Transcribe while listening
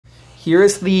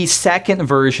Here's the second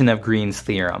version of Green's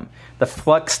theorem, the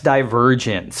flux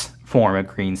divergence form of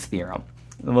Green's theorem,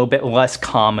 a little bit less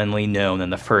commonly known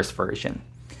than the first version.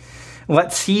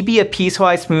 Let C be a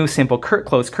piecewise smooth simple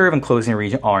closed curve enclosing a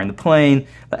region R in the plane.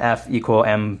 Let F equal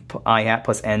M I hat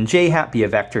plus N J hat be a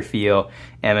vector field.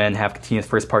 M and N have continuous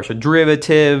first partial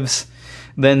derivatives.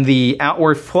 Then the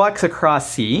outward flux across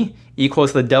C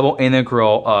equals the double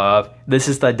integral of, this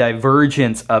is the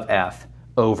divergence of F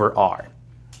over R.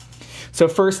 So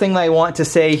first thing that I want to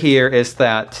say here is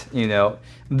that, you know,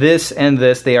 this and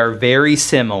this, they are very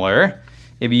similar.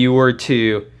 If you were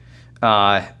to,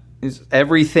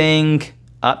 everything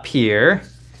up here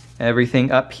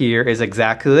is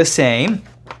exactly the same.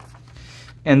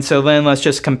 And so then let's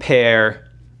just compare,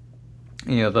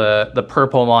 you know, the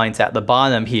purple lines at the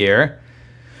bottom here.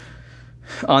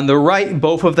 On the right,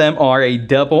 both of them are a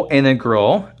double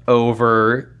integral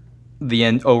over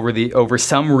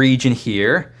some region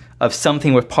here of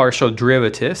something with partial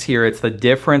derivatives. Here it's the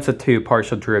difference of two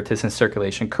partial derivatives in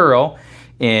circulation curl.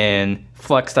 In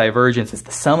flux divergence, it's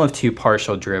the sum of two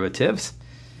partial derivatives.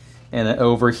 And then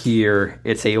over here,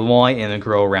 it's a line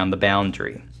integral around the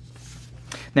boundary.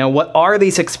 Now, what are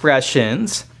these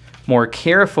expressions more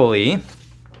carefully?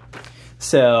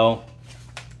 So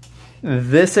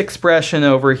this expression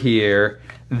over here,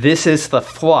 this is the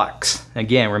flux.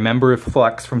 Again, remember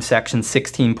flux from section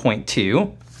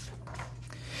 16.2.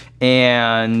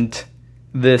 And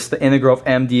this, the integral of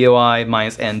m dy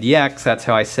minus n dx, that's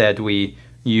how I said we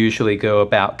usually go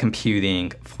about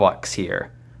computing flux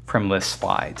here from this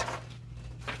slide.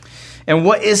 And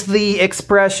what is the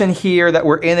expression here that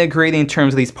we're integrating in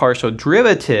terms of these partial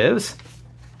derivatives?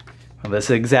 Well, this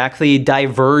is exactly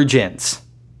divergence.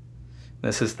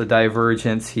 This is the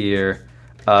divergence here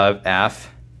of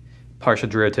f, partial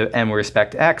derivative n with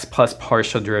respect to x, plus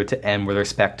partial derivative n with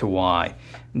respect to y,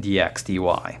 dx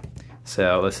dy.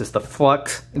 So this is the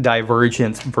flux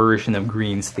divergence version of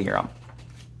Green's theorem.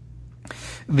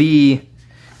 The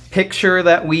picture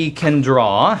that we can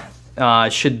draw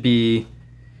should be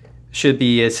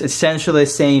essentially the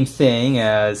same thing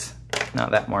as,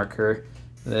 not that marker,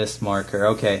 this marker,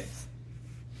 okay.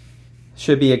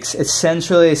 Should be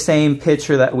essentially the same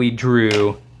picture that we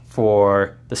drew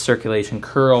for the circulation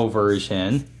curl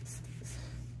version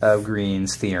of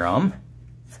Green's theorem.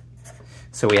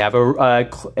 So we have a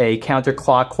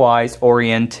counterclockwise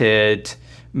oriented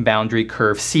boundary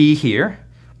curve C here,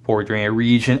 bordering a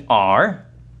region R.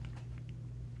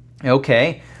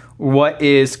 Okay, what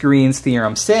is Green's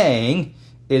theorem saying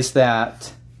is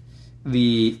that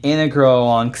the integral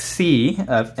along C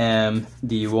of m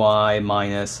dy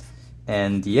minus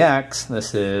n dx,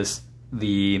 this is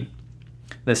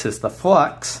the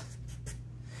flux,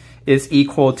 is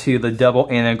equal to the double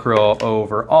integral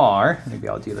over R, maybe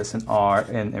I'll do this in R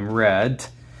in red,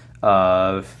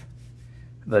 of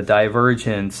the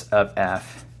divergence of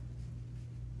F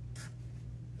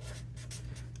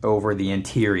over the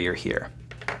interior here.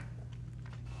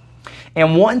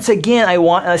 And once again, I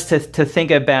want us to think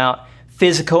about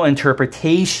physical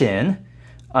interpretation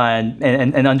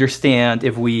and understand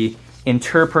if we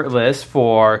interpret this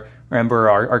for, remember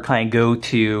our kind of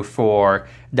go-to for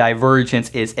divergence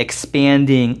is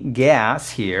expanding gas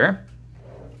here,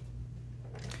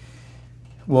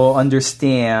 we'll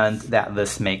understand that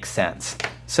this makes sense.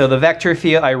 So the vector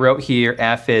field I wrote here,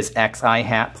 F is xi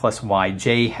hat plus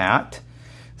yj hat.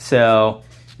 So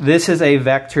this is a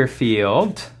vector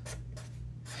field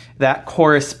that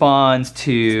corresponds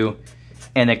to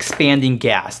an expanding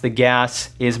gas. The gas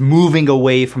is moving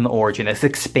away from the origin. It's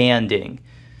expanding.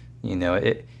 You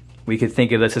know, we could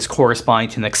think of this as corresponding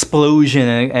to an explosion,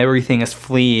 and everything is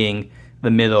fleeing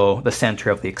the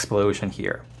center of the explosion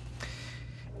here.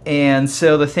 And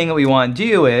so the thing that we want to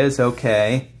do is,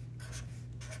 okay,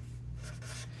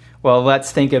 well,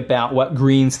 let's think about what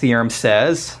Green's theorem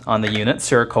says on the unit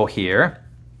circle here.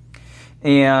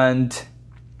 And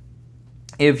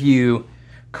if you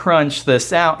crunch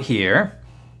this out here,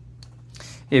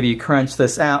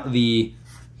 the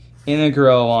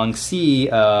integral along C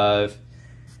of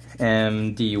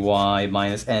m dy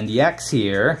minus n dx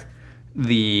here,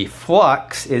 the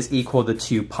flux is equal to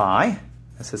 2 pi.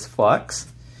 This is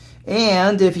flux.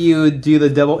 And if you do the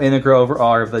double integral over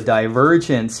R of the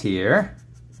divergence here,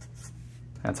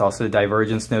 that's also the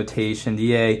divergence notation,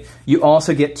 dA, you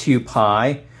also get 2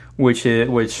 pi, which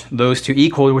those two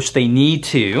equal, which they need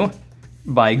to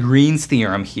by Green's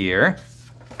theorem here.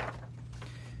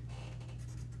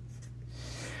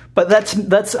 But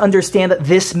let's understand that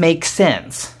this makes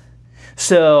sense.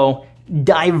 So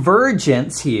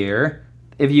divergence here,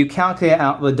 if you calculate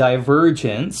out the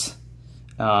divergence,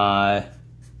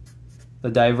 the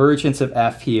divergence of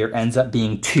F here ends up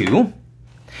being 2.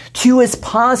 2 is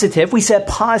positive. We said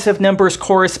positive numbers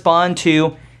correspond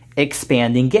to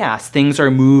expanding gas. Things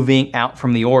are moving out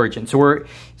from the origin. So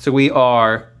we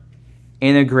are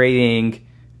integrating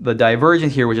the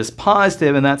divergence here, which is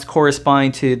positive, and that's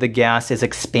corresponding to the gas is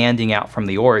expanding out from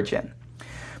the origin.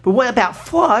 But what about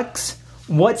flux?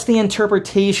 What's the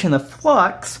interpretation of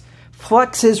flux?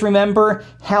 Flux is, remember,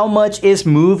 how much is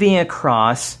moving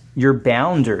across your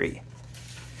boundary.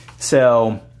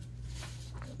 So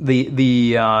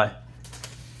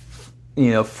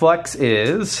flux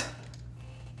is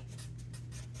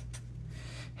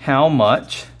how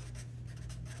much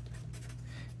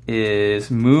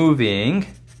is moving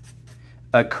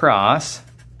across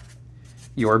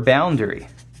your boundary.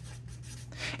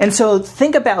 And so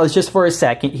think about this just for a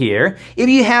second here. If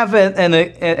you have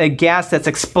a gas that's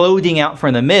exploding out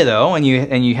from the middle, and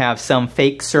you have some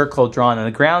fake circle drawn on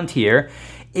the ground here,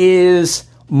 is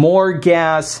more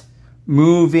gas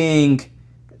moving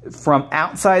from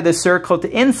outside the circle to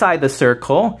inside the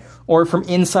circle, or from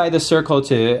inside the circle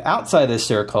to outside the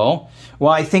circle?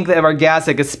 Well, I think that if our gas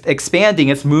is expanding,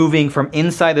 it's moving from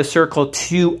inside the circle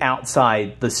to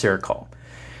outside the circle.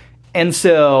 And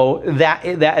so that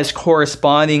is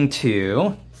corresponding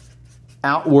to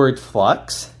outward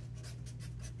flux.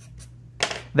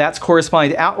 That's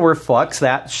corresponding to outward flux.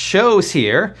 That shows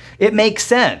here, it makes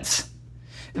sense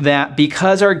that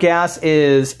because our gas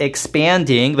is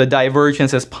expanding, the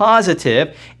divergence is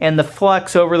positive, and the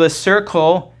flux over the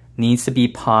circle needs to be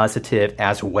positive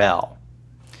as well.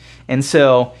 And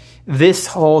so this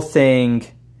whole thing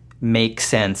makes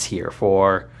sense here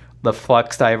for the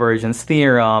flux divergence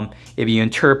theorem. If you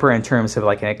interpret in terms of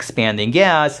like an expanding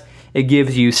gas, it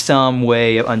gives you some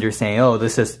way of understanding, oh,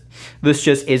 this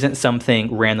just isn't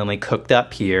something randomly cooked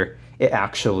up here. It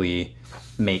actually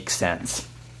makes sense.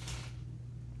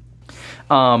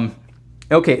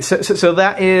 Okay, so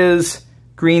that is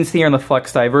Green's theorem, the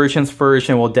flux divergence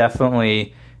version. We'll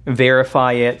definitely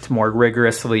verify it more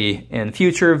rigorously in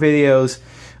future videos.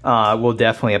 We'll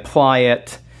definitely apply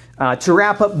it. To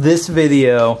wrap up this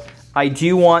video, I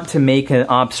do want to make an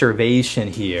observation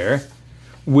here,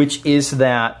 which is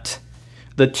that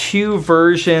the two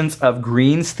versions of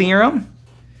Green's theorem,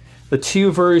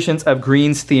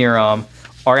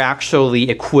 are actually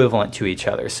equivalent to each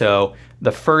other. So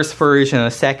the first version and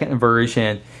the second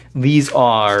version, these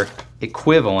are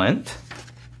equivalent.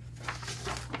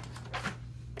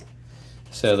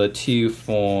 So the two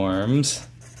forms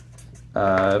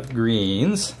of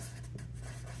Green's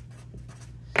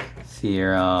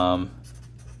theorem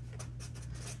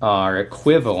are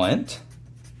equivalent.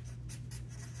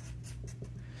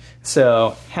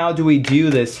 So how do we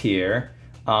do this here?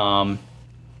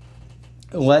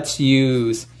 Let's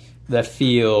use the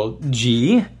field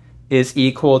G is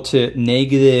equal to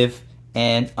negative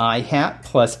n I hat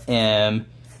plus m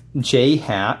j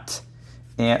hat,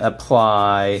 and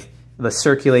apply the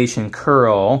circulation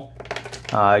curl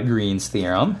Green's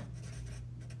theorem.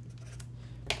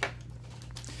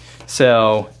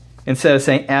 So instead of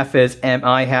saying F is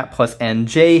mi hat plus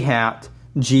nj hat,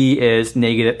 G is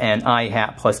negative ni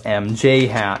hat plus mj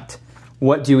hat.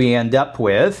 What do we end up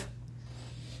with?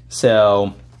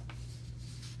 So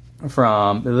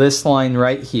from this line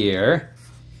right here,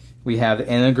 we have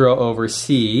the integral over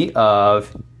c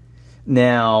of,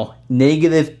 now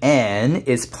negative n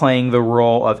is playing the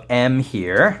role of m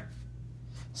here.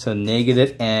 So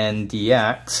negative n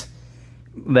dx.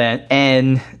 Then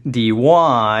n dy,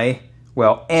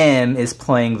 well, m is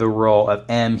playing the role of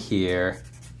m here.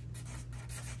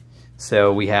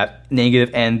 So we have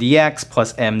negative n dx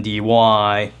plus m dy,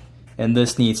 and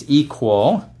this needs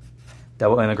equal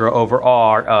double integral over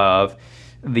r of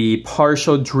the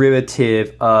partial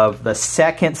derivative of the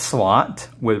second slot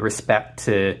with respect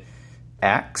to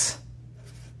x.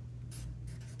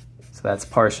 So that's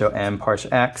partial m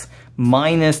partial x,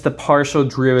 minus the partial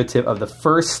derivative of the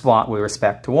first slot with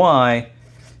respect to y,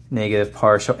 negative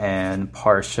partial n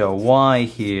partial y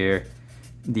here,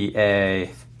 dA.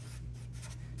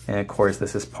 And of course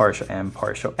this is partial m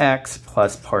partial x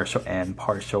plus partial n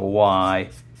partial y,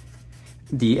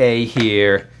 dA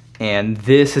here. And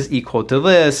this is equal to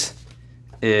this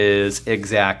is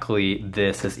exactly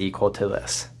this is equal to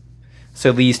this.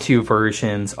 So these two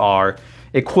versions are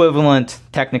equivalent.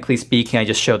 Technically speaking, I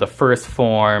just show the first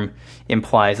form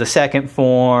implies the second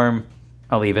form.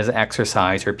 I'll leave as an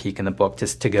exercise or peek in the book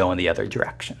just to go in the other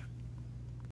direction.